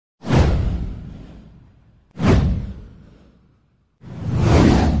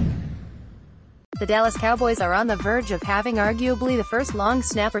The Dallas Cowboys are on the verge of having arguably the first long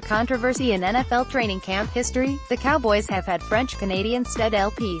snapper controversy in NFL training camp history. The Cowboys have had French-Canadian stud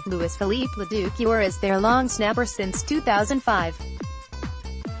LP, Louis-Philippe Ladouceur as their long snapper since 2005.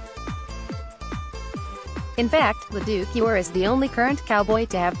 In fact, Ladouceur is the only current Cowboy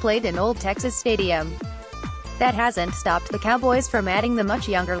to have played in Old Texas Stadium. That hasn't stopped the Cowboys from adding the much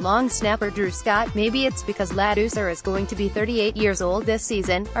younger long snapper Drew Scott. Maybe it's because Ladouceur is going to be 38 years old this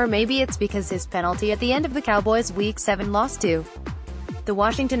season, or maybe it's because his penalty at the end of the Cowboys' Week 7 loss to the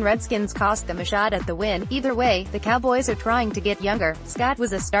Washington Redskins cost them a shot at the win. Either way, the Cowboys are trying to get younger. Scott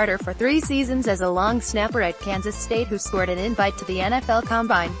was a starter for 3 seasons as a long snapper at Kansas State who scored an invite to the NFL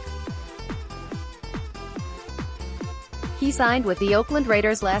Combine. He signed with the Oakland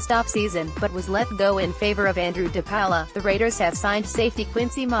Raiders last offseason, but was let go in favor of Andrew DePaola. The Raiders have signed safety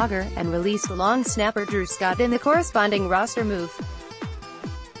Quincy Mauger, and released long snapper Drew Scott in the corresponding roster move.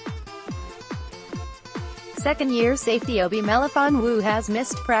 Second-year safety Obi Melifonwu has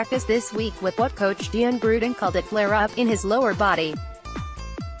missed practice this week with what coach Dion Gruden called a flare-up in his lower body.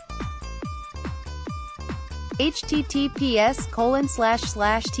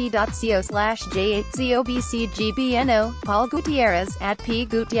 https://t.co/j8cobcgbno, Paul Gutierrez, at P.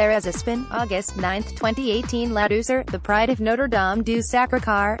 Gutierrez Espin, August 9, 2018. Ladouceur, the pride of Notre Dame du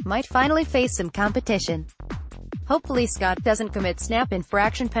Sacré-Cœur, might finally face some competition. Hopefully Scott doesn't commit snap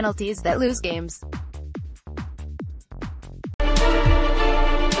infraction penalties that lose games.